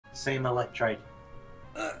Same Electrite.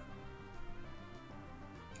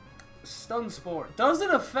 Stun Spore.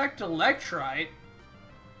 Doesn't affect Electrite.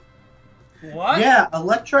 What? Yeah,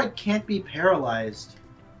 Electrite can't be paralyzed.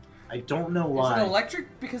 I don't know why. Is it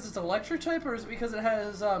electric because it's electric type, or is it because it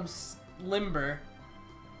has limber?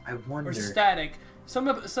 I wonder. Or static. Some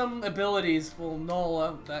abilities will null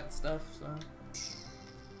out that stuff. So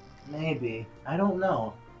maybe. I don't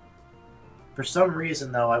know. For some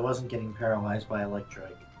reason, though, I wasn't getting paralyzed by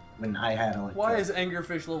Electrite when I had Electrite. Why is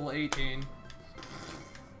Angerfish level 18?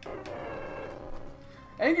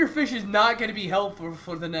 Angerfish is not going to be helpful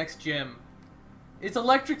for the next gym. It's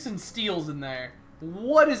electrics and steels in there.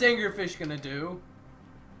 What is Angerfish going to do?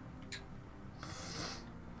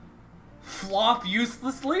 Flop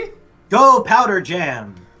uselessly? Go Powder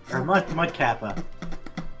Jam! Or Mudkappa.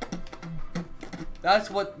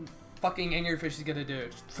 That's what fucking Angerfish is gonna do.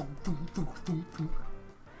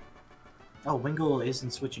 Oh, Wingull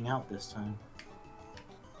isn't switching out this time.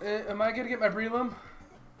 Am I gonna get my Breloom?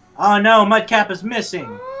 Oh no, Mudkappa's missing!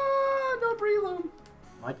 No Breloom.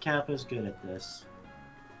 Mudkappa's good at this.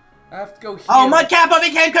 I have to go heal. Oh, Mudkappa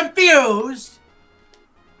became confused!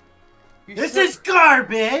 This is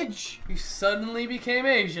garbage! He suddenly became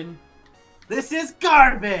Asian. This is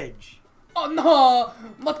garbage! Oh no!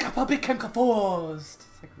 Mudkappa became confused!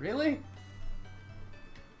 It's like, really?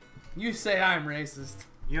 You say I'm racist.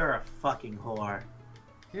 You're a fucking whore.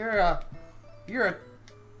 You're a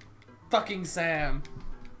fucking Sam.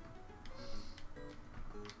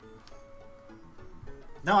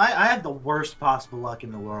 No, I had the worst possible luck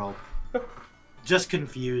in the world. Just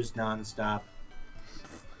confused nonstop.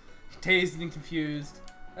 Dazed and confused.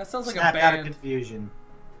 That sounds like Snap a band. out of confusion.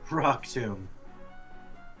 Rock Tomb.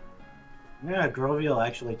 Yeah, Groville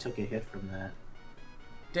actually took a hit from that.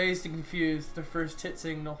 Dazed and confused. The first tit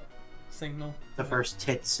signal. The first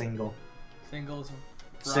tit single. Singles.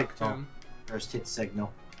 Rock Signal. Tomb. First hit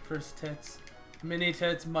signal. First tits. Mini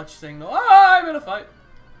tits, much signal. Ah, I'm in a fight.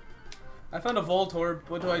 I found a Voltorb.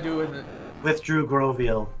 What do I do with it? Withdrew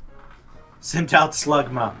Groville. Sent out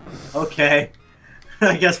Slugma. Okay.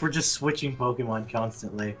 I guess we're just switching Pokemon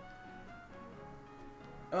constantly.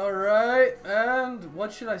 Alright, and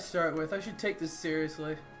what should I start with? I should take this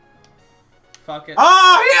seriously. Fuck it.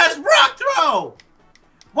 Oh, he has Rock Throw!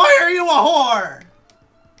 Why are you a whore?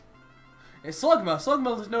 It's Slugma.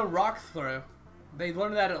 Slugma, there's no Rock Throw. They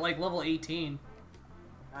learned that at like level 18.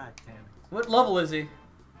 God damn it. What level is he?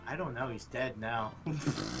 I don't know, he's dead now.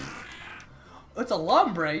 It's a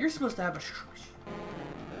Lombre. You're supposed to have a...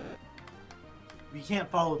 You can't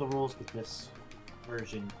follow the rules with this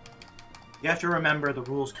version. You have to remember the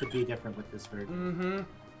rules could be different with this version.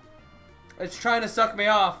 Mm-hmm. It's trying to suck me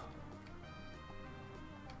off.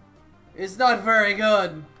 It's not very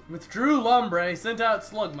good. Withdrew Lombre, sent out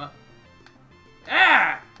Slugma.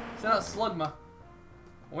 Ah! Sent out Slugma.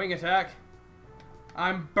 Wing attack.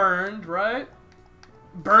 I'm burned, right?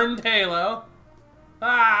 Burned Halo.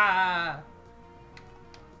 Ah!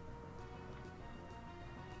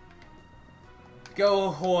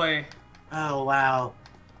 Go Hoy. Oh, wow.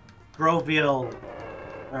 Groville,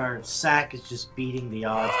 or Sack, is just beating the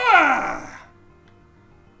odds. Ah!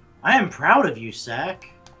 I am proud of you, Sack.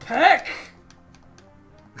 Peck!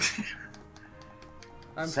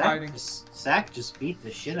 I'm fighting. Sack just beat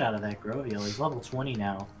the shit out of that Groville. He's level 20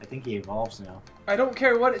 now. I think he evolves now. I don't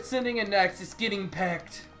care what it's sending in next, it's getting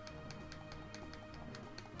pecked.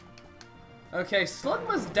 Okay,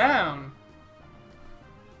 Slugma's down.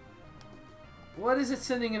 What is it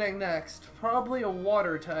sending in next? Probably a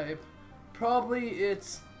water type. Probably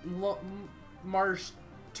it's Marsh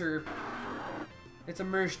Terp. It's a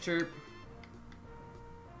Marsh Terp.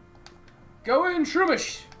 Go in,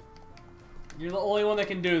 Shroomish! You're the only one that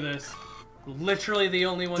can do this. Literally the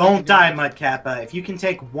only one Don't that can die, Mudkappa. If you can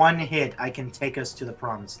take one hit, I can take us to the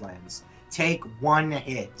Promised Lands. Take one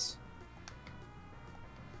hit.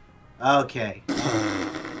 Okay.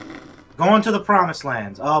 Going to the Promised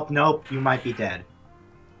Lands. Oh, nope. You might be dead.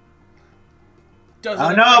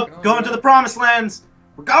 Oh, nope. Going to the Promised Lands.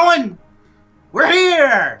 We're going. We're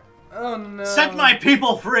here. Oh, no. Set my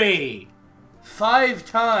people free. 5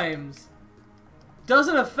 times.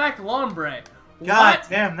 Doesn't affect Lombre. God What?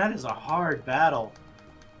 damn, that is a hard battle.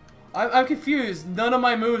 I'm confused. None of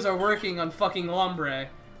my moves are working on fucking Lombre.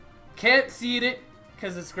 Can't seed it,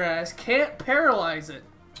 because it's grass. Can't paralyze it.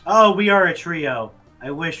 Oh, we are a trio.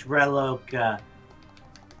 I wish Reloka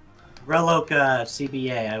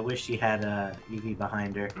CBA, I wish she had a Eevee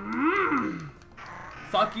behind her.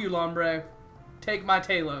 Fuck you, Lombre. Take my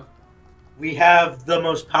Talo. We have the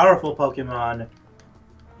most powerful Pokemon,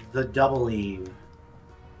 the Double Eve.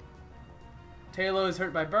 Talo is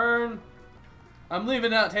hurt by burn. I'm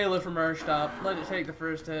leaving out Taylor from Urstop. Let it take the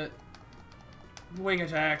first hit. Wing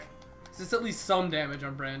attack. It's at least some damage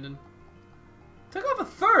on Brandon. Took off a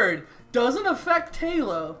third. Doesn't affect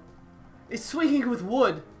Taylor. It's swinging with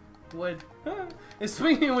wood. Wood. It's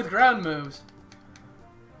swinging with ground moves.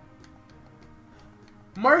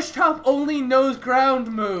 Marshtop only knows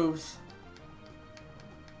ground moves.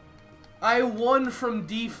 I won from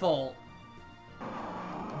default.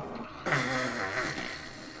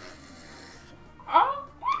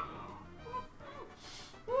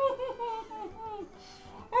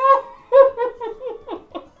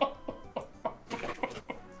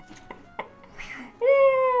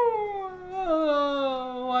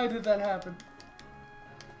 Why did that happen?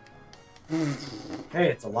 Hey,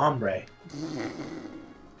 it's a Lombre.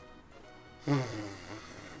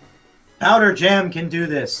 Powder Jam can do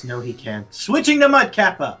this. No, he can't. Switching to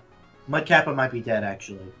Mudkappa. Mudkappa might be dead,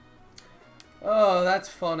 actually. Oh, that's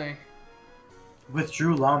funny.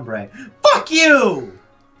 Withdrew Lombre. Fuck you!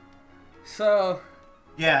 So...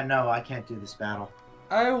 Yeah, no, I can't do this battle.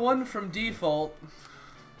 I won from default.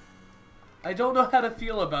 I don't know how to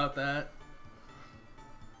feel about that.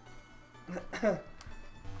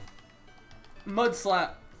 Mud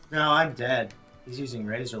Slap. No, I'm dead. He's using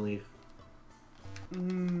Razor Leaf.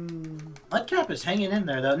 Mudkappa's hanging in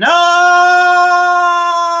there, though. No!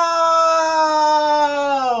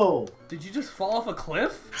 Did you just fall off a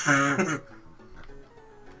cliff?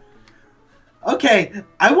 Okay,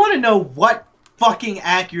 I want to know what fucking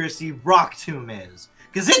accuracy Rock Tomb is.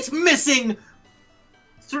 Because it's missing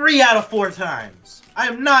 3 out of 4 times. I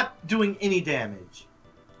am not doing any damage.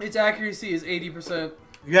 Its accuracy is 80%.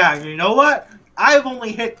 Yeah, you know what? I've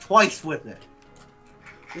only hit twice with it.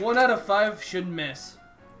 1 out of 5 should miss.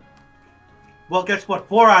 Well, guess what?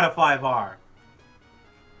 4 out of 5 are.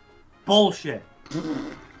 Bullshit.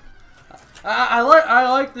 I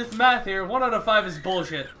like this math here. 1 out of 5 is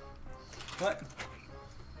bullshit. What?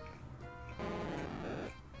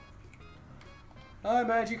 Hi,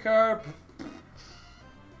 Magikarp.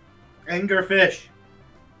 Angerfish.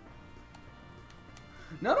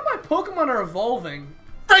 None of my Pokemon are evolving.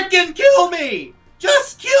 Freaking kill me!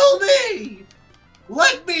 Just kill me!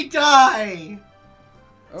 Let me die!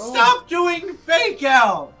 Oh. Stop doing fake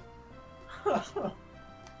out!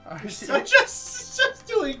 So just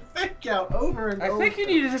doing fake out over and over. I think you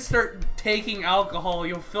need to just start taking alcohol.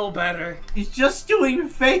 You'll feel better. He's just doing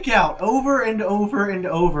fake out over and over and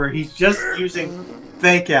over. He's just using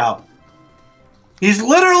fake out. He's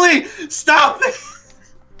literally... Stop it!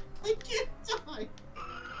 I can't die.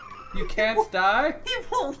 You can't die? He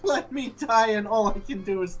won't let me die and all I can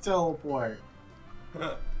do is teleport.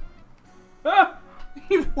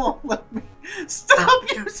 He won't let me... Stop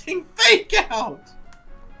using fake out!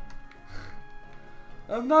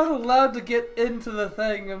 I'm not allowed to get into the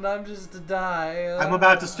thing and I'm just to die. I'm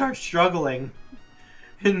about to start struggling.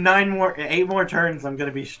 In 8 more turns, I'm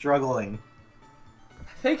gonna be struggling.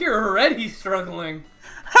 I think you're already struggling.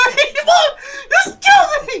 He won't! Just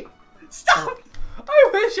kill me! Stop! I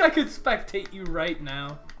wish I could spectate you right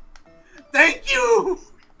now. Thank you!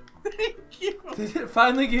 Thank you! Did it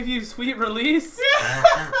finally give you sweet release?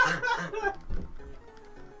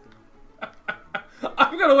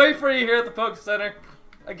 I'm gonna wait for you here at the Poke Center.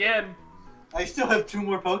 Again. I still have 2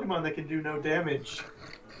 more Pokemon that can do no damage.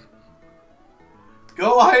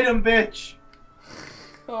 Go item, bitch!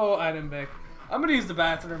 Oh, item pick. I'm gonna use the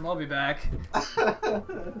bathroom. I'll be back.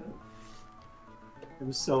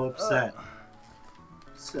 I'm so upset.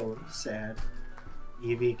 So sad.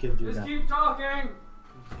 Eevee can do Just that. keep talking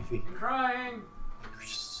Eevee. and crying.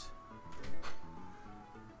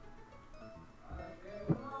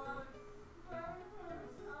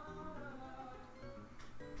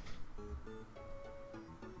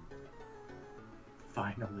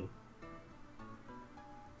 Finally.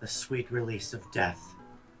 The sweet release of death.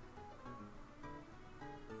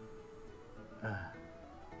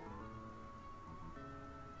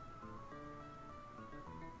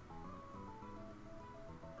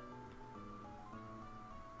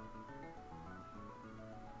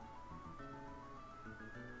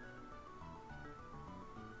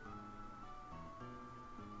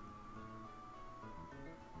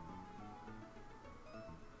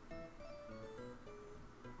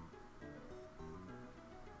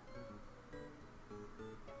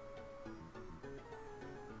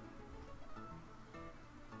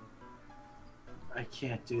 I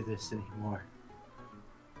can't do this anymore.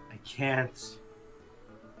 I can't.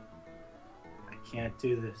 I can't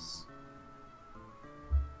do this.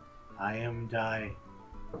 I am die.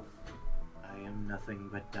 I am nothing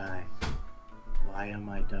but die. Why am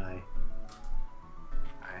I die?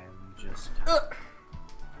 I am just die.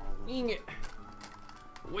 Dang it.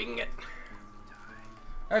 Wing it.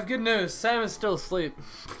 I have good news. Sam is still asleep.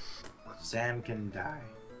 Sam can die.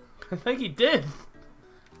 I think he did.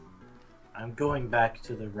 I'm going back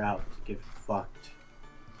to the route to get fucked.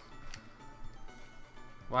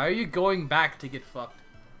 Why are you going back to get fucked?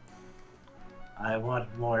 I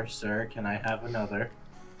want more, sir. Can I have another?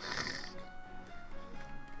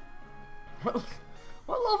 What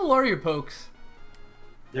level are your pokes?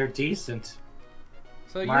 They're decent.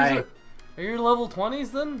 So are you level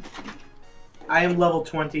 20s then? I am level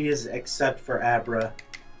 20s except for Abra.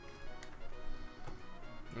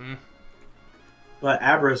 But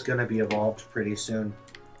Abra's gonna be evolved pretty soon.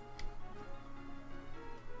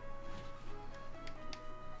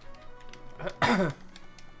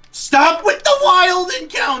 Stop with the wild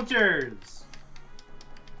encounters!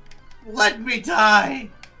 Let me die!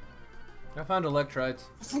 I found electrites.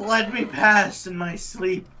 Just let me pass in my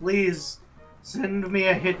sleep, please. Send me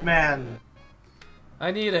a hitman.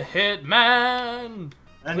 I need a hitman!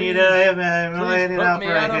 I need a hitman. I'm please waiting put out me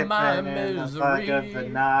for a out of my hitman in the fuck of the misery.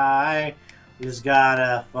 night. He's got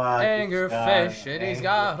a fuck. Anger fish, and he's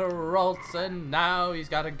got a ralts, and now he's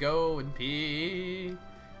gotta go and pee.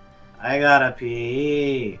 I gotta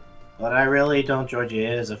pee. But I really don't. Georgie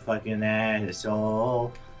is a fucking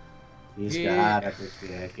asshole. He's got a big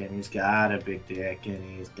dick, and he's got a big dick, and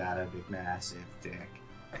he's got a big massive dick.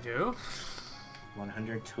 I do?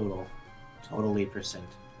 100 total. Totally percent.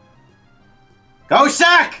 Go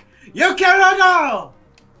sack! You cannot go!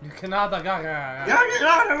 You cannot You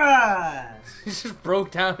cannot! He just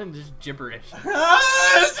broke down in just gibberish. With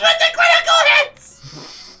the critical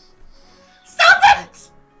hits! Stop it!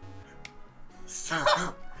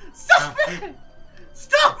 Stop! Stop it!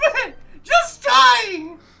 Stop it! Just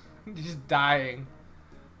die! Just dying.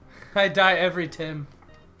 I die every Tim.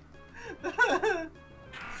 Oh,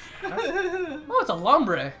 it's a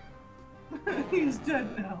lumbre. He's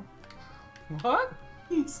dead now. What?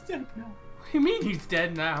 He's dead now. What do you mean he's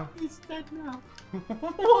dead now? He's dead now.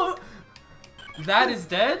 What? That is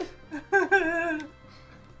dead? That's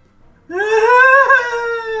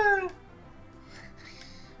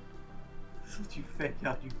what you fake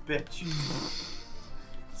out, you bitch.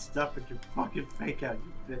 Stop it, you fucking fake out,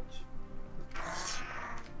 you bitch.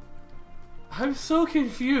 I'm so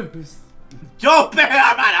confused. Don't be a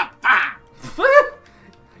motherfucker!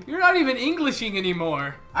 You're not even Englishing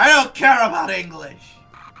anymore. I don't care about English.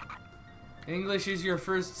 English is your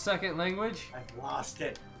second language? I've lost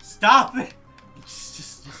it. Stop it!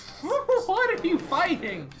 Just What are you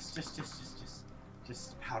fighting?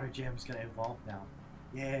 Just Powder Jam's gonna evolve now.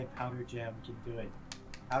 Yeah, Powder Jam can do it.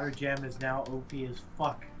 Powder Jam is now OP as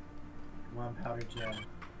fuck. Come on, Powder Jam. Come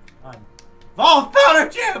on. Evolve, Powder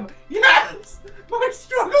Jam! Yes! My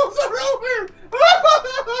struggles are over!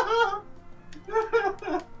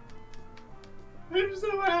 I'm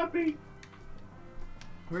so happy.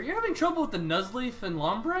 Were you having trouble with the Nuzleaf and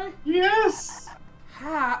Lombre? Yes!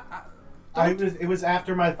 It was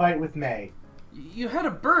after my fight with May. You had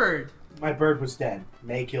a bird. My bird was dead.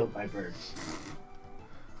 May killed my bird.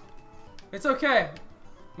 It's okay.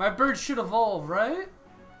 My bird should evolve, right?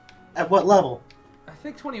 At what level? I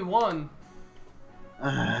think 21.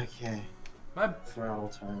 Okay. My Throttle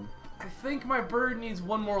time. I think my bird needs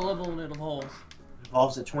one more level and it evolves.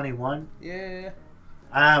 Evolves at 21? Yeah.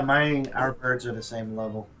 Our birds are the same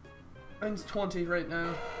level. Mine's 20 right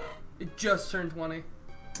now. It just turned 20.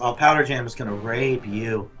 Well, Powder Jam is gonna rape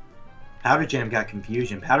you. Powder Jam got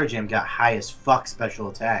confusion. Powder Jam got high as fuck special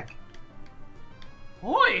attack.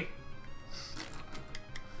 Hoi!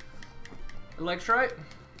 Electrite?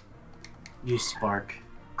 You spark.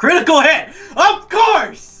 Critical hit! Of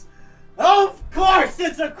course! Of course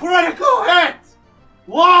it's a critical hit!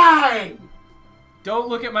 Why? Don't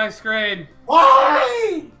look at my screen.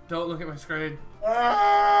 Why? Don't look at my screen.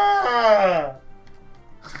 Ah!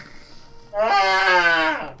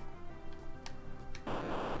 Ah!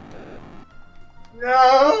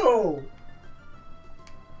 No!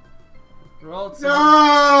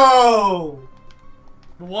 No!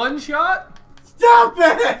 One shot? Stop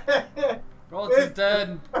it! Ralts is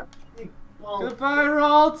dead. Goodbye,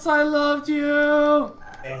 Ralts. I loved you.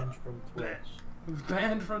 Banned from Twitch.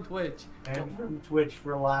 Banned from Twitch. Banned from Twitch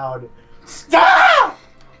for loud. Stop!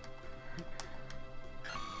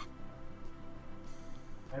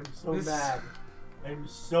 I'm so mad. I'm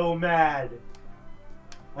so mad.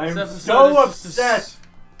 I'm so upset.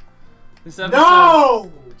 This episode,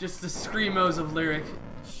 no! Just the screamos of Lyric.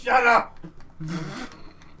 Shut up!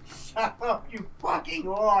 Shut up, you fucking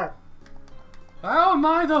whore! How am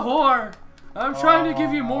I the whore? I'm trying to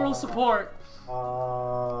give you moral support.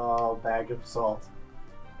 Oh, bag of salt.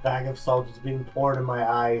 Bag of salt is being poured in my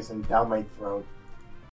eyes and down my throat.